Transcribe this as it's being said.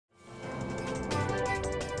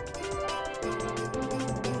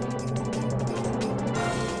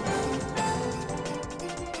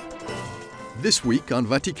This week on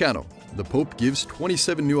Vaticano, the Pope gives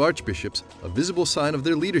 27 new archbishops a visible sign of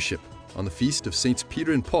their leadership on the feast of Saints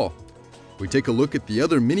Peter and Paul. We take a look at the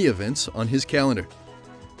other mini-events on his calendar.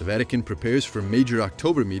 The Vatican prepares for major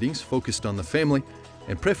October meetings focused on the family,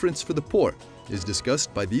 and preference for the poor is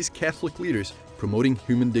discussed by these Catholic leaders promoting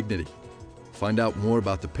human dignity. Find out more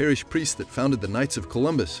about the parish priest that founded the Knights of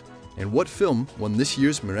Columbus and what film won this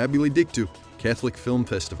year's Mirabile Dictu Catholic Film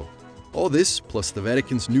Festival. All this, plus the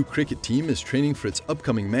Vatican's new cricket team is training for its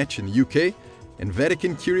upcoming match in the UK, and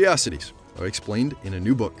Vatican curiosities are explained in a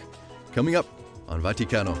new book. Coming up on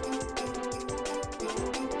Vaticano.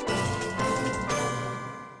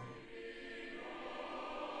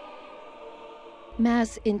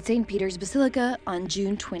 Mass in St. Peter's Basilica on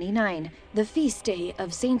June 29, the feast day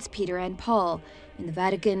of Saints Peter and Paul. In the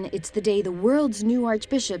Vatican, it's the day the world's new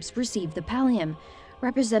archbishops receive the pallium.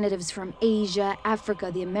 Representatives from Asia,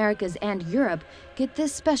 Africa, the Americas, and Europe get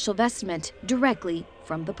this special vestment directly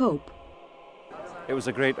from the Pope. It was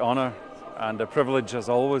a great honor and a privilege, as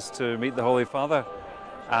always, to meet the Holy Father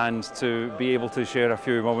and to be able to share a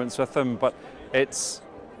few moments with him. But it's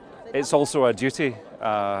also a duty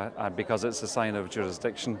because it's a sign of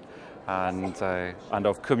jurisdiction and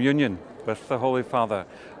of communion with the Holy Father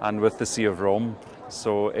and with the See of Rome.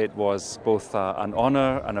 So it was both an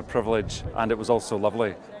honor and a privilege, and it was also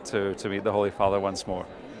lovely to meet the Holy Father once more.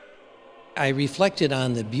 I reflected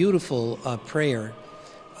on the beautiful prayer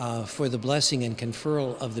for the blessing and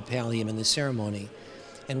conferral of the pallium in the ceremony.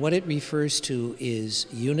 And what it refers to is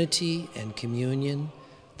unity and communion,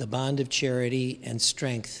 the bond of charity and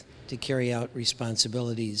strength to carry out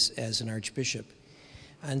responsibilities as an archbishop.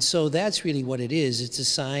 And so that's really what it is. It's a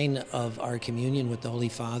sign of our communion with the Holy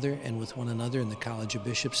Father and with one another in the College of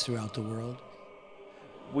Bishops throughout the world.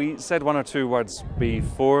 We said one or two words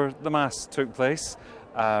before the Mass took place.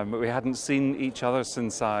 We hadn't seen each other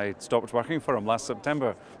since I stopped working for him last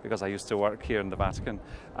September, because I used to work here in the Vatican.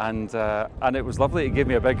 And it was lovely. He gave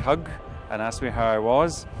me a big hug and asked me how I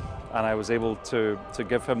was. And I was able to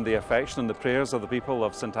give him the affection and the prayers of the people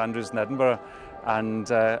of St Andrews in Edinburgh.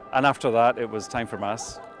 And after that, it was time for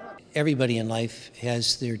Mass. Everybody in life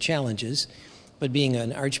has their challenges, but being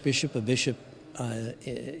an archbishop, a bishop,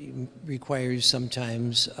 requires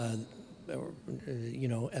sometimes, a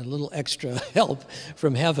little extra help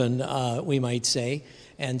from heaven, we might say.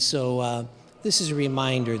 And so this is a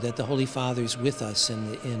reminder that the Holy Father is with us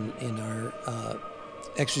in our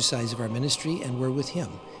exercise of our ministry, and we're with him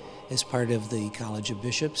as part of the College of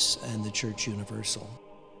Bishops and the Church Universal.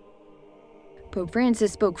 Pope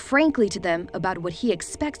Francis spoke frankly to them about what he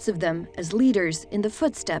expects of them as leaders in the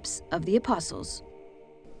footsteps of the apostles.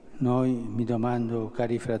 I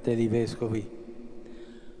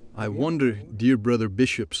wonder, dear brother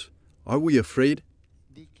bishops, are we afraid?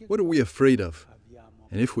 What are we afraid of?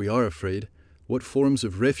 And if we are afraid, what forms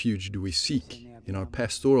of refuge do we seek in our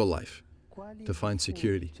pastoral life to find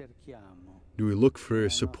security? Do we look for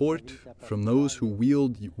support from those who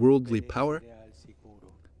wield worldly power?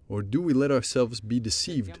 Or do we let ourselves be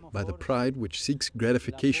deceived by the pride which seeks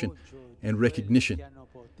gratification and recognition,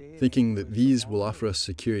 thinking that these will offer us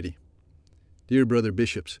security? Dear brother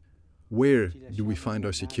bishops, where do we find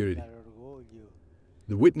our security?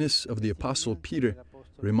 The witness of the Apostle Peter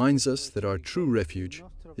reminds us that our true refuge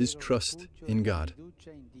is trust in God.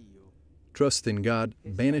 Trust in God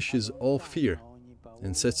banishes all fear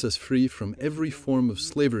and sets us free from every form of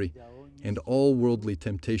slavery and all worldly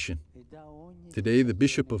temptation. Today, the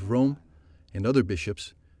Bishop of Rome and other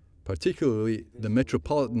bishops, particularly the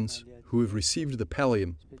metropolitans who have received the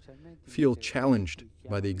pallium, feel challenged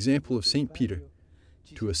by the example of St. Peter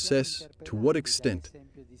to assess to what extent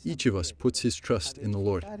each of us puts his trust in the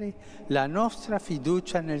Lord.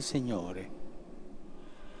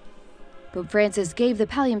 Pope Francis gave the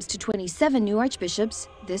palliums to 27 new archbishops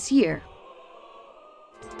this year.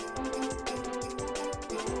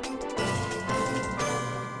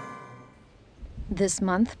 This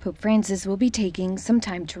month, Pope Francis will be taking some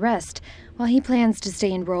time to rest. While he plans to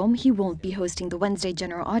stay in Rome, he won't be hosting the Wednesday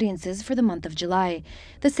general audiences for the month of July.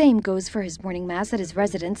 The same goes for his morning Mass at his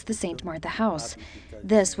residence, the St. Martha House.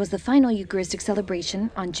 This was the final Eucharistic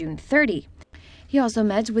celebration on June 30. He also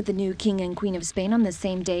met with the new King and Queen of Spain on the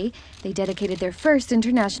same day. They dedicated their first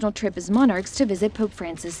international trip as monarchs to visit Pope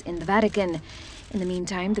Francis in the Vatican. In the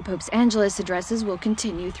meantime, the Pope's Angelus addresses will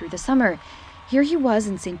continue through the summer. Here he was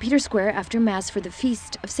in St. Peter's Square after Mass for the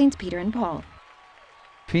feast of Saints Peter and Paul.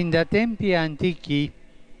 Since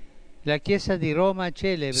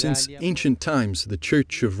ancient times, the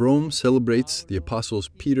Church of Rome celebrates the Apostles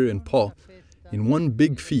Peter and Paul in one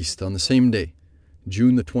big feast on the same day,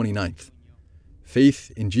 June the 29th.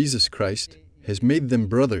 Faith in Jesus Christ has made them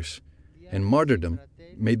brothers, and martyrdom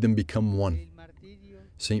made them become one.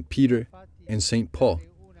 St. Peter and St. Paul,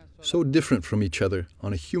 so different from each other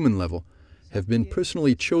on a human level, have been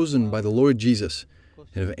personally chosen by the Lord Jesus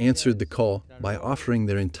and have answered the call by offering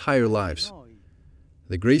their entire lives.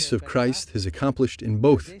 The grace of Christ has accomplished in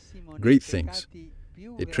both great things.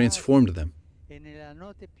 It transformed them.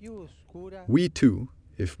 We too,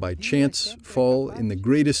 if by chance fall in the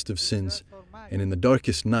greatest of sins and in the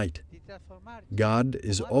darkest night, God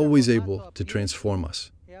is always able to transform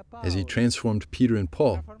us, as He transformed Peter and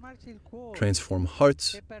Paul, transform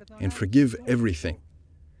hearts and forgive everything,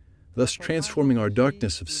 thus transforming our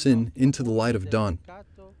darkness of sin into the light of dawn.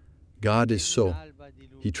 God is so.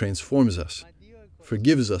 He transforms us,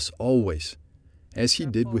 forgives us always, as He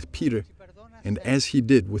did with Peter and as He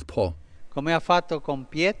did with Paul. Come ha fatto con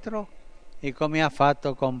Pietro e come ha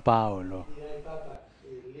fatto con Paolo.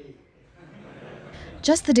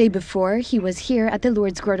 Just the day before, he was here at the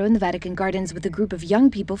Lourdes Grotto in the Vatican Gardens with a group of young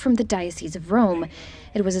people from the Diocese of Rome.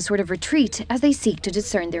 It was a sort of retreat as they seek to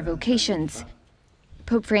discern their vocations.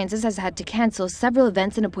 Pope Francis has had to cancel several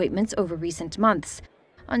events and appointments over recent months.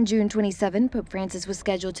 On June 27, Pope Francis was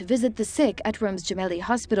scheduled to visit the sick at Rome's Gemelli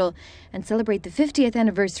Hospital and celebrate the 50th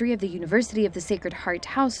anniversary of the University of the Sacred Heart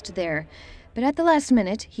housed there. But at the last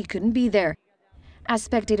minute, he couldn't be there. As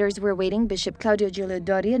spectators were waiting, Bishop Claudio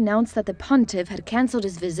Giuliodori announced that the pontiff had cancelled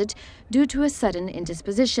his visit due to a sudden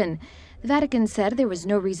indisposition. The Vatican said there was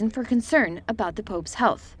no reason for concern about the Pope's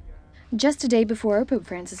health. Just a day before, Pope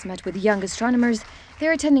Francis met with young astronomers.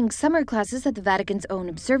 They're attending summer classes at the Vatican's own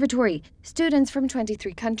observatory. Students from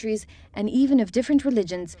 23 countries and even of different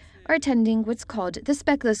religions are attending what's called the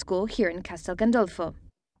Specula School here in Castel Gandolfo.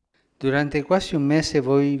 Durante quasi un mese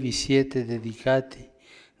voi vi siete dedicati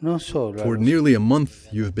non solo For nearly a month,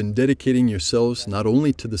 you have been dedicating yourselves not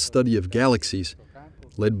only to the study of galaxies,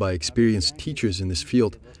 led by experienced teachers in this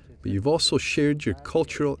field, but you've also shared your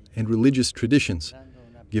cultural and religious traditions,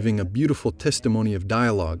 giving a beautiful testimony of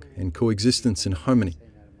dialogue and coexistence in harmony.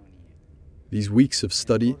 These weeks of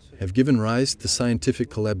study have given rise to scientific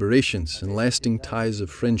collaborations and lasting ties of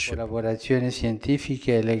friendship. collaborazioni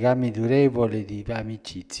scientifiche e legami durevoli di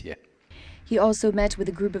amicizia. He also met with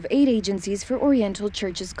a group of 8 agencies for Oriental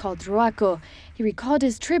churches called ROACO. He recalled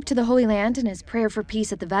his trip to the Holy Land and his prayer for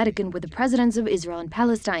peace at the Vatican with the presidents of Israel and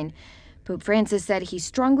Palestine. Pope Francis said he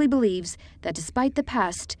strongly believes that despite the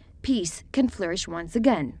past, peace can flourish once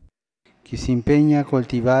again. Chi si impegna a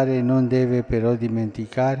coltivare non deve però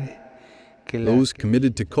dimenticare che Those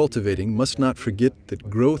committed to cultivating must not forget that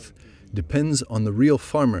growth depends on the real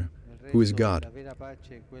farmer, who is God.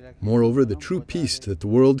 Moreover, the true peace that the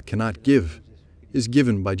world cannot give is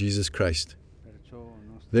given by Jesus Christ.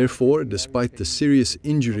 Therefore, despite the serious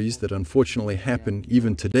injuries that unfortunately happen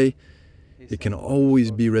even today, it can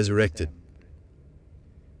always be resurrected.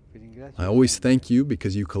 I always thank you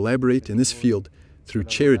because you collaborate in this field through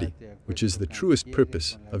charity, which is the truest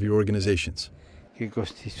purpose of your organizations. che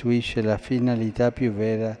costituisce la finalità più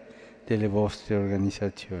vera delle vostre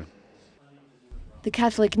organizzazioni. The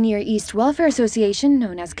Catholic Near East Welfare Association,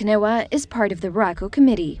 known as CNEWA, is part of the ROACO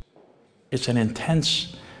committee. It's an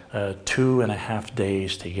intense 2.5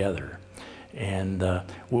 days together. And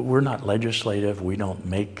we're not legislative, we don't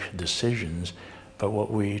make decisions, but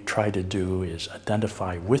what we try to do is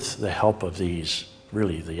identify, with the help of these,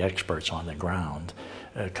 really the experts on the ground,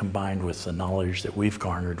 combined with the knowledge that we've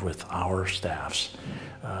garnered with our staffs,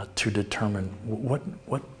 to determine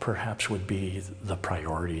what perhaps would be the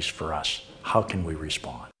priorities for us. How can we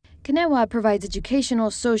respond? CNEWA provides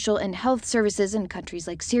educational, social, and health services in countries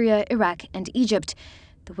like Syria, Iraq, and Egypt.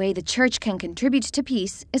 The way the Church can contribute to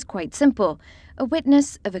peace is quite simple: a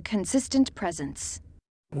witness of a consistent presence.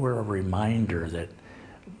 We're a reminder that,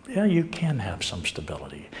 yeah, you can have some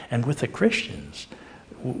stability. And with the Christians,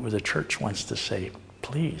 the Church wants to say,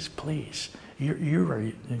 please, please, you're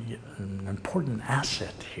an important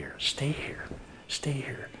asset here. Stay here. Stay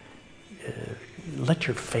here. Let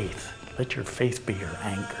your faith be your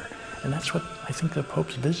anchor. And that's what I think the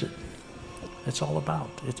Pope's visit, it's all about.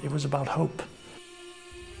 It was about hope.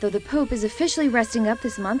 Though the Pope is officially resting up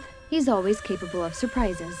this month, he's always capable of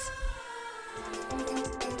surprises.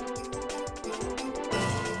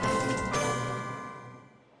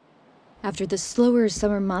 After the slower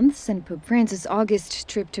summer months and Pope Francis' August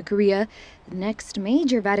trip to Korea, the next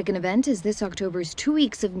major Vatican event is this October's 2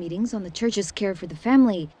 weeks of meetings on the Church's care for the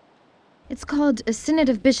family. It's called a Synod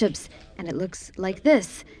of Bishops, and it looks like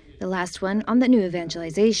this, the last one on the new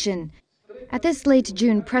evangelization. At this late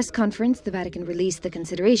June press conference, the Vatican released the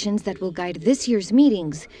considerations that will guide this year's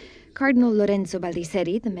meetings. Cardinal Lorenzo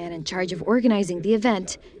Baldisseri, the man in charge of organizing the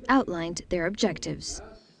event, outlined their objectives.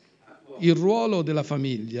 Il ruolo della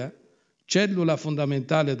famiglia cellula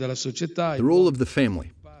fondamentale della società. The role of the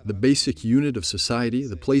family, the basic unit of society,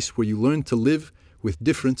 the place where you learn to live with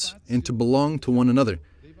difference and to belong to one another,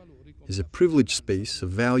 is a privileged space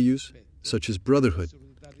of values such as brotherhood,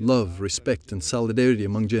 love, respect, and solidarity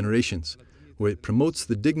among generations, where it promotes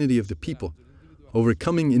the dignity of the people,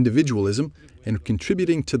 overcoming individualism and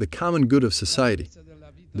contributing to the common good of society.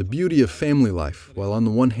 The beauty of family life, while on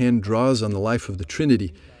the one hand draws on the life of the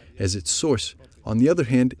Trinity as its source, on the other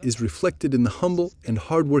hand is reflected in the humble and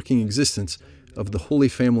hard-working existence of the Holy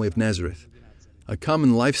Family of Nazareth. A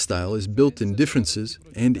common lifestyle is built in differences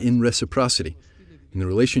and in reciprocity, in the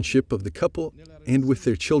relationship of the couple and with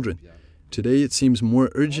their children. Today it seems more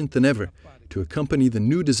urgent than ever to accompany the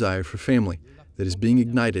new desire for family that is being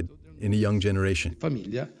ignited in a young generation.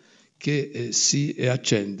 Famiglia che si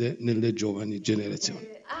accende nelle giovani generazioni.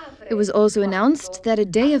 It was also announced that a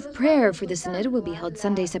day of prayer for the Synod will be held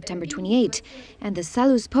Sunday, September 28, and the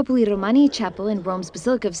Salus Populi Romani Chapel in Rome's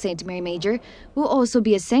Basilica of St. Mary Major will also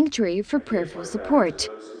be a sanctuary for prayerful support.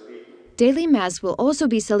 Daily Mass will also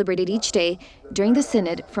be celebrated each day during the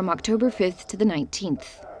Synod from October 5th to the 19th.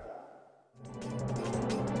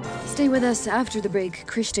 Stay with us after the break.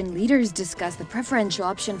 Christian leaders discuss the preferential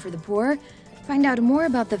option for the poor, find out more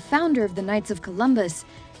about the founder of the Knights of Columbus,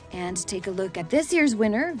 and take a look at this year's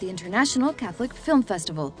winner of the International Catholic Film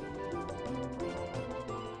Festival.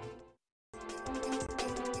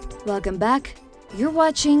 Welcome back. You're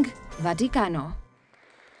watching Vaticano.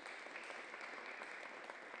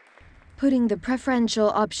 Putting the preferential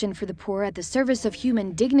option for the poor at the service of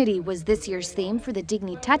human dignity was this year's theme for the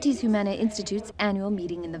Dignitatis Humanae Institute's annual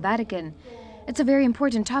meeting in the Vatican. It's a very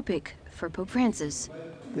important topic for Pope Francis.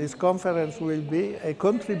 This conference will be a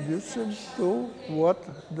contribution to what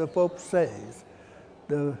the Pope says,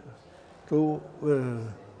 for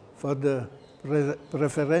the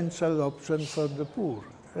preferential option for the poor,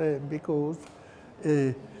 because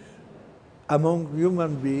among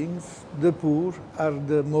human beings, the poor are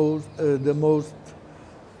the most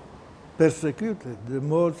persecuted, the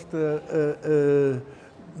most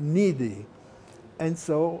needy, and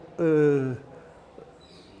so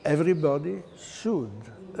everybody should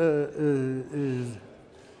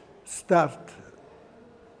start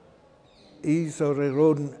his or her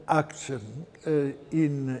own action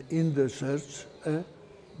in the Church,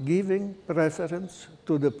 giving preference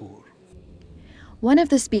to the poor. One of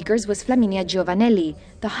the speakers was Flaminia Giovanelli,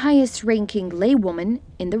 the highest-ranking laywoman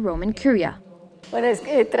in the Roman Curia. I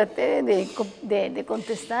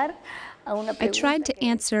tried to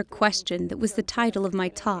answer a question that was the title of my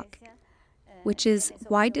talk, which is,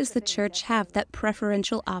 why does the Church have that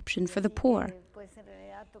preferential option for the poor?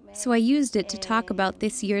 So I used it to talk about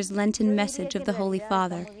this year's Lenten message of the Holy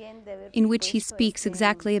Father, in which he speaks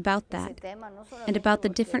exactly about that, and about the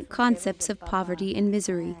different concepts of poverty and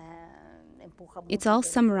misery. It's all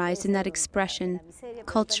summarized in that expression,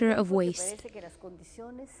 culture of waste.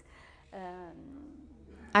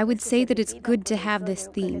 I would say that it's good to have this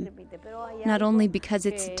theme, not only because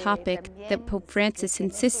it's a topic that Pope Francis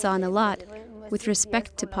insists on a lot with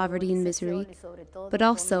respect to poverty and misery, but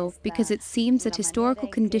also because it seems that historical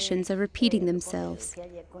conditions are repeating themselves.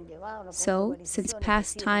 So, since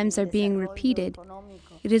past times are being repeated,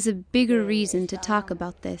 it is a bigger reason to talk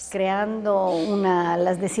about this. It's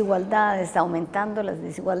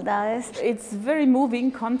a very moving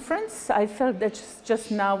conference. I felt that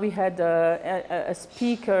just now we had a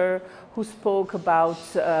speaker who spoke about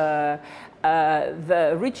the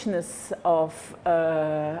richness of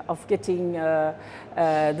getting the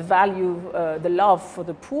value, the love for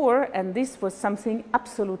the poor, and this was something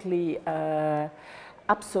absolutely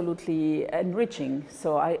enriching.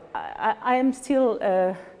 So I am still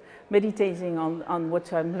meditating on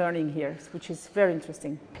what I'm learning here, which is very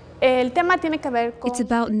interesting. It's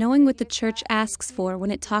about knowing what the Church asks for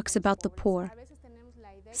when it talks about the poor.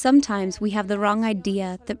 Sometimes we have the wrong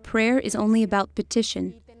idea that prayer is only about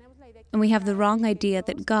petition, and we have the wrong idea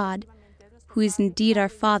that God, who is indeed our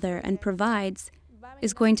Father and provides,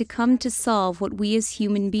 is going to come to solve what we as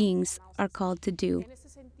human beings are called to do.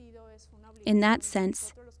 In that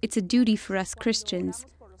sense, it's a duty for us Christians,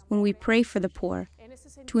 when we pray for the poor,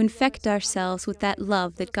 to infect ourselves with that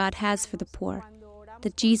love that God has for the poor,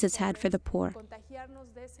 that Jesus had for the poor.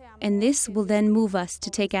 And this will then move us to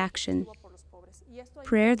take action.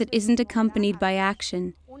 Prayer that isn't accompanied by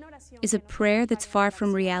action is a prayer that's far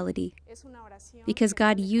from reality, because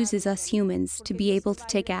God uses us humans to be able to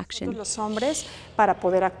take action.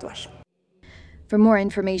 For more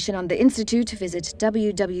information on the Institute, visit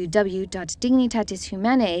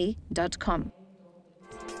www.dignitatishumanae.com.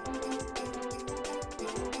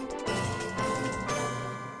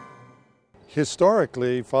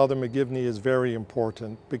 Historically, Father McGivney is very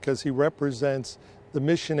important because he represents the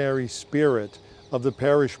missionary spirit of the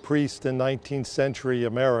parish priest in 19th century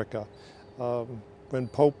America. When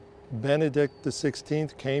Pope Benedict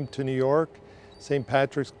XVI came to New York, St.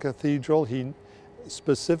 Patrick's Cathedral, he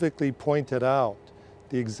specifically pointed out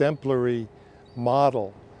the exemplary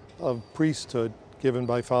model of priesthood given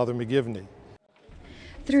by Father McGivney.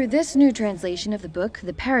 Through this new translation of the book,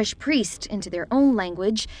 The Parish Priest, into their own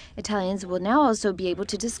language, Italians will now also be able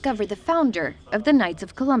to discover the founder of the Knights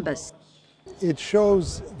of Columbus. It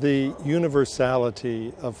shows the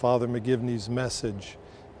universality of Father McGivney's message,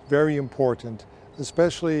 very important,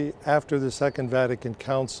 especially after the Second Vatican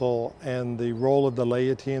Council and the role of the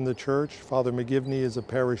laity in the church. Father McGivney is a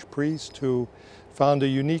parish priest who found a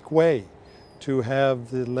unique way to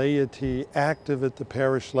have the laity active at the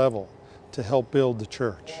parish level to help build the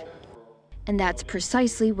church. And that's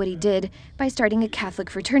precisely what he did by starting a Catholic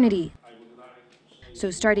fraternity.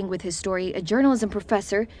 So starting with his story, a journalism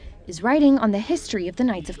professor is writing on the history of the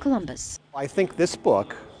Knights of Columbus. I think this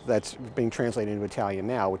book that's being translated into Italian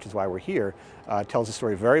now, which is why we're here, tells the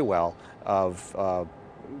story very well of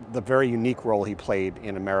the very unique role he played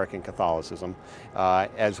in American Catholicism.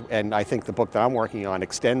 And I think the book that I'm working on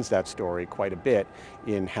extends that story quite a bit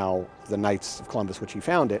in how the Knights of Columbus, which he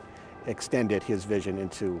founded, extended his vision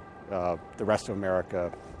into the rest of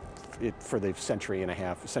America for the century and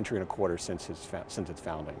a quarter since its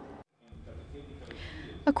founding.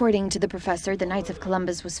 According to the professor, the Knights of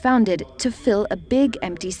Columbus was founded to fill a big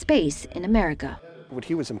empty space in America. What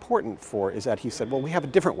he was important for is that he said, well, we have a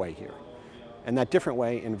different way here. And that different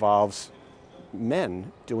way involves men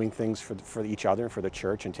doing things for each other and for the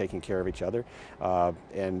church and taking care of each other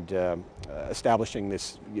and establishing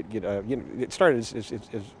this, it started as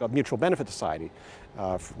a mutual benefit society.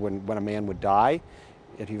 When a man would die,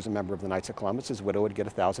 if he was a member of the Knights of Columbus, his widow would get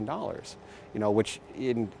 $1,000, which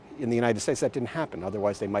in the United States that didn't happen.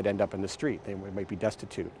 Otherwise they might end up in the street, they might be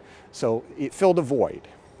destitute. So it filled a void,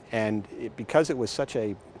 and because it was such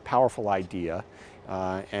a powerful idea,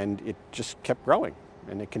 and it just kept growing.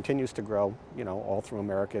 And it continues to grow, all through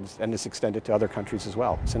America, and it's extended to other countries as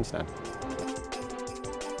well since then.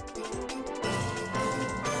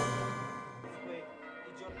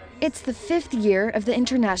 It's the 5th year of the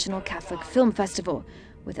International Catholic Film Festival.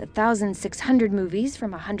 With 1,600 movies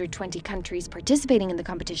from 120 countries participating in the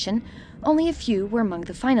competition, only a few were among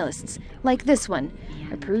the finalists, like this one,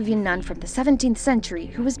 a Peruvian nun from the 17th century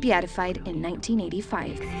who was beatified in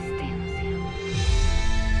 1985.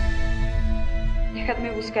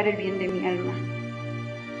 Dejadme buscar el bien de mi alma,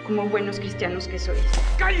 como buenos cristianos que sois.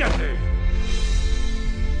 ¡Cállate!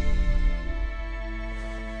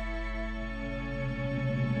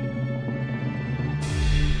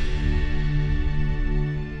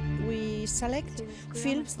 We select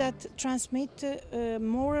films that transmit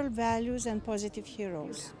moral values and positive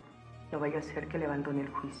heroes. No vaya a ser que le abandone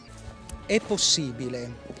el juicio. È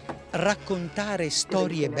possibile raccontare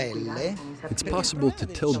storie belle. It's possible to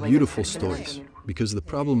tell beautiful stories, because the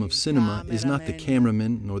problem of cinema is not the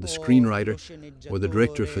cameraman, nor the screenwriter, or the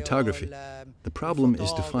director of photography. The problem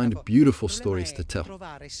is to find beautiful stories to tell.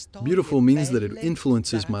 Beautiful means that it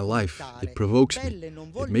influences my life, it provokes me,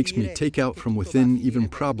 it makes me take out from within even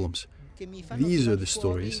problems. These are the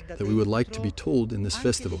stories that we would like to be told in this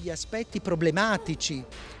festival.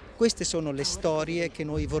 Queste sono le storie che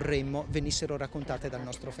noi vorremmo venissero raccontate dal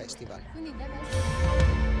nostro festival.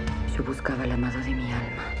 Yo buscaba al amado de mi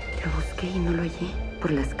alma. Lo busqué y no lo hallé.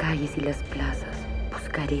 Por las calles y las plazas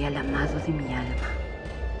buscaré al amado de mi alma.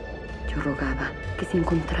 Yo rogaba que si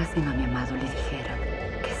encontrasen a mi amado le dijeran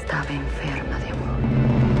que estaba enferma de amor.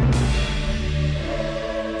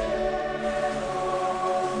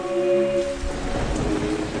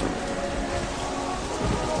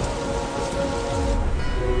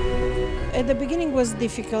 At the beginning was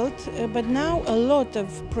difficult, but now a lot of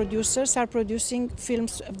producers are producing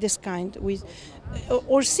films of this kind,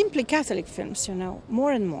 or simply Catholic films,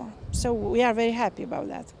 more and more. So we are very happy about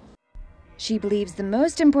that. She believes the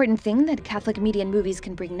most important thing that Catholic media and movies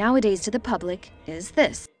can bring nowadays to the public is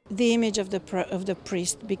this. The image of the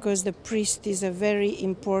priest, because the priest is a very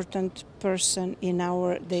important person in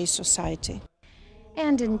our day society.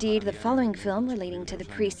 And indeed, the following film relating to the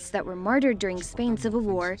priests that were martyred during Spain's Civil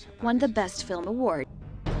War won the Best Film Award.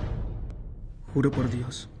 Juro por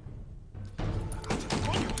Dios,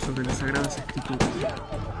 sobre las Sagradas Escrituras,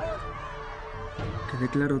 que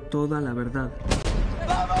declaro toda la verdad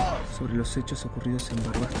sobre los hechos ocurridos en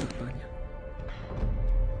Barbastro, España.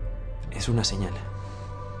 Es una señal.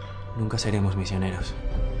 Nunca seremos misioneros.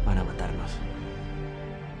 Van a matarnos.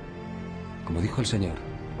 Como dijo el Señor,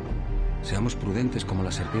 seamos prudentes como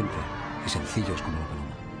la serpiente y sencillos como la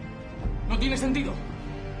paloma. No tiene sentido.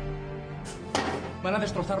 Van a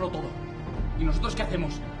destrozarlo todo. ¿Y nosotros qué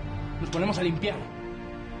hacemos? Nos ponemos a limpiar.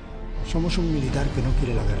 Somos un militar que no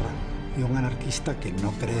quiere la guerra y un anarquista que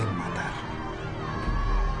no cree en matar.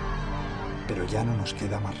 Pero ya no nos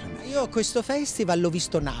queda más remedio. Io questo festival l'ho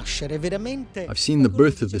visto nascere veramente. I've seen the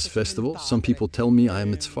birth of this festival. Some people tell me I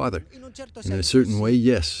am its father. And in a certain way,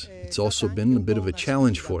 yes, it's also been a bit of a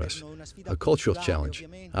challenge for us, a cultural challenge,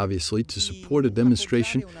 obviously, to support a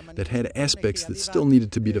demonstration that had aspects that still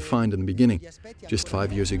needed to be defined in the beginning, just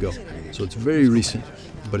 5 years ago. So it's very recent,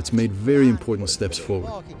 but it's made very important steps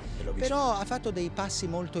forward. Però ha fatto dei passi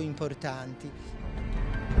molto importanti.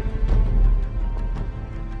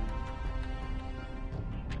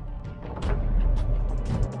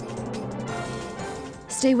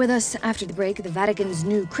 Stay with us. After the break, the Vatican's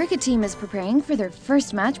new cricket team is preparing for their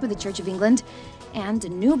first match with the Church of England, and a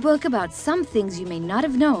new book about some things you may not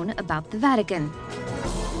have known about the Vatican.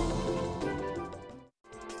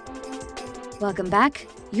 Welcome back.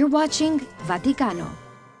 You're watching Vaticano.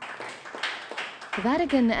 The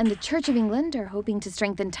Vatican and the Church of England are hoping to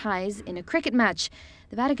strengthen ties in a cricket match.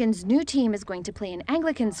 The Vatican's new team is going to play an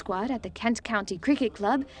Anglican squad at the Kent County Cricket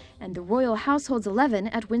Club and the Royal Households 11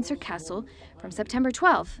 at Windsor Castle from September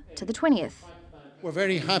 12th to the 20th. We're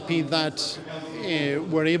very happy that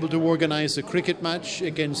we're able to organise a cricket match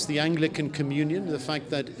against the Anglican Communion. The fact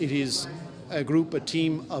that it is a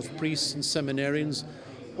team of priests and seminarians,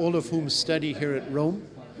 all of whom study here at Rome,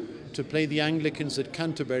 to play the Anglicans at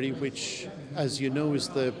Canterbury, which, as you know, is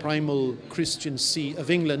the primal Christian see of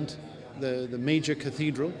England, the major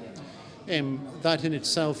cathedral. That in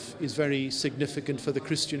itself is very significant for the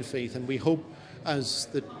Christian faith, and we hope, as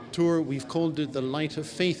the tour, we've called it the Light of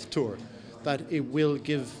Faith Tour, that it will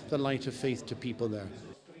give the light of faith to people there.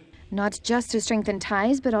 Not just to strengthen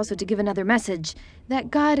ties, but also to give another message, that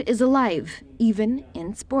God is alive, even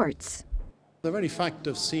in sports. The very fact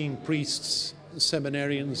of seeing priests,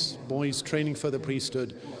 seminarians, boys training for the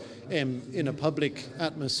priesthood in a public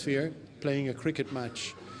atmosphere, playing a cricket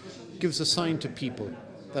match, gives a sign to people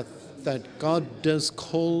that God does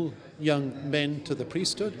call young men to the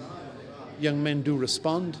priesthood, young men do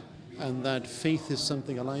respond, and that faith is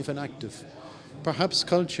something alive and active. Perhaps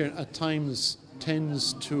culture at times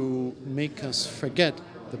tends to make us forget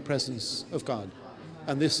the presence of God.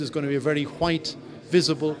 And this is going to be a very white,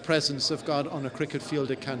 visible presence of God on a cricket field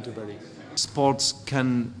at Canterbury. Sports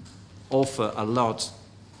can offer a lot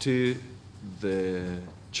to the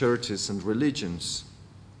churches and religions.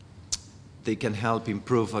 They can help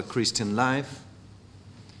improve a Christian life.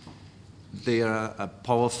 They are a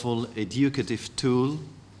powerful educative tool,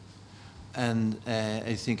 and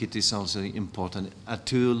I think it is also important, a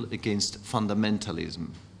tool against fundamentalism,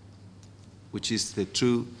 which is the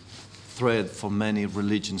true threat for many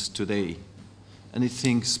religions today. And I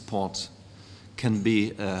think sport can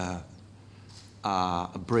be a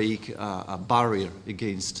barrier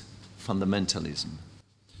against fundamentalism.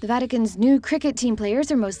 The Vatican's new cricket team players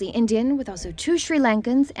are mostly Indian, with also 2 Sri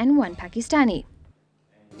Lankans and 1 Pakistani.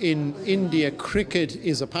 In India, cricket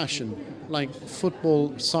is a passion, like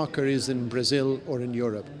football, soccer is in Brazil or in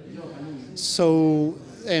Europe. So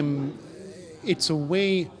it's a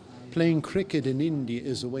way, playing cricket in India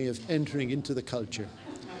is a way of entering into the culture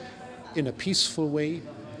in a peaceful way,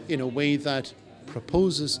 in a way that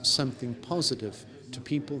proposes something positive to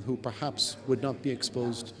people who perhaps would not be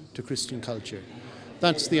exposed to Christian culture.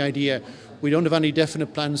 That's the idea. We don't have any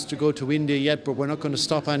definite plans to go to India yet, but we're not going to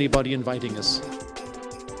stop anybody inviting us.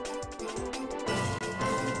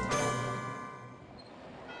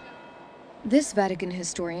 This Vatican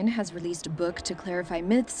historian has released a book to clarify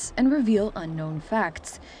myths and reveal unknown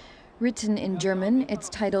facts. Written in German, it's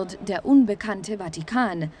titled Der Unbekannte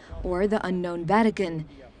Vatikan, or The Unknown Vatican.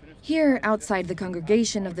 Here, outside the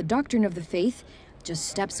Congregation of the Doctrine of the Faith, just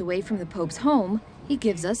steps away from the Pope's home, he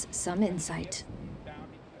gives us some insight.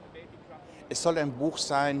 It's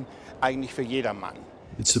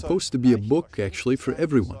supposed to be a book, actually, for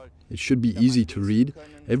everyone. It should be easy to read.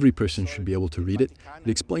 Every person should be able to read it. It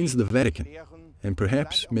explains the Vatican, and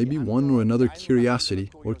perhaps maybe one or another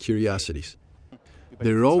curiosity or curiosities.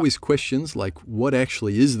 There are always questions like, what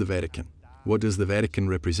actually is the Vatican? What does the Vatican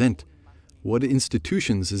represent? What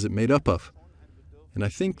institutions is it made up of? And I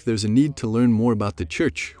think there's a need to learn more about the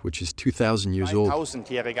Church, which is 2,000 years old.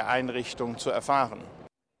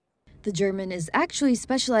 The German is actually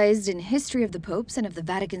specialized in history of the popes and of the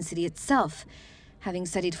Vatican City itself. Having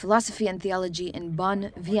studied philosophy and theology in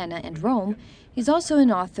Bonn, Vienna, and Rome, he's also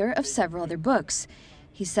an author of several other books.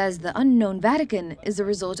 He says the unknown Vatican is a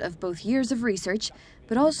result of both years of research,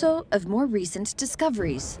 but also of more recent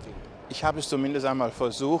discoveries. Ich habe es zumindest einmal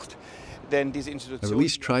versucht. I've at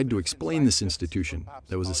least tried to explain this institution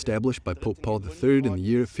that was established by Pope Paul III in the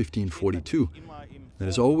year 1542, that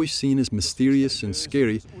is always seen as mysterious and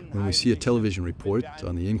scary when we see a television report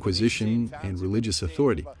on the Inquisition and religious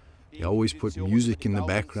authority. They always put music in the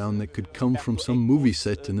background that could come from some movie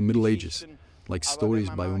set in the Middle Ages, like stories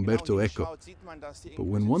by Umberto Eco. But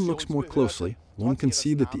when one looks more closely, one can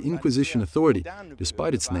see that the Inquisition authority,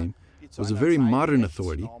 despite its name, was a very modern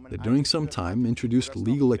authority that during some time introduced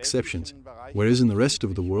legal exceptions, whereas in the rest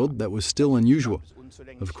of the world that was still unusual.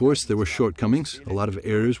 Of course, there were shortcomings, a lot of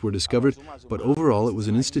errors were discovered, but overall it was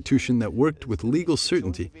an institution that worked with legal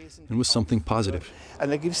certainty and was something positive.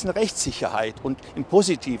 Einer gewissen Rechtssicherheit und im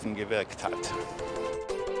Positiven gewirkt hat.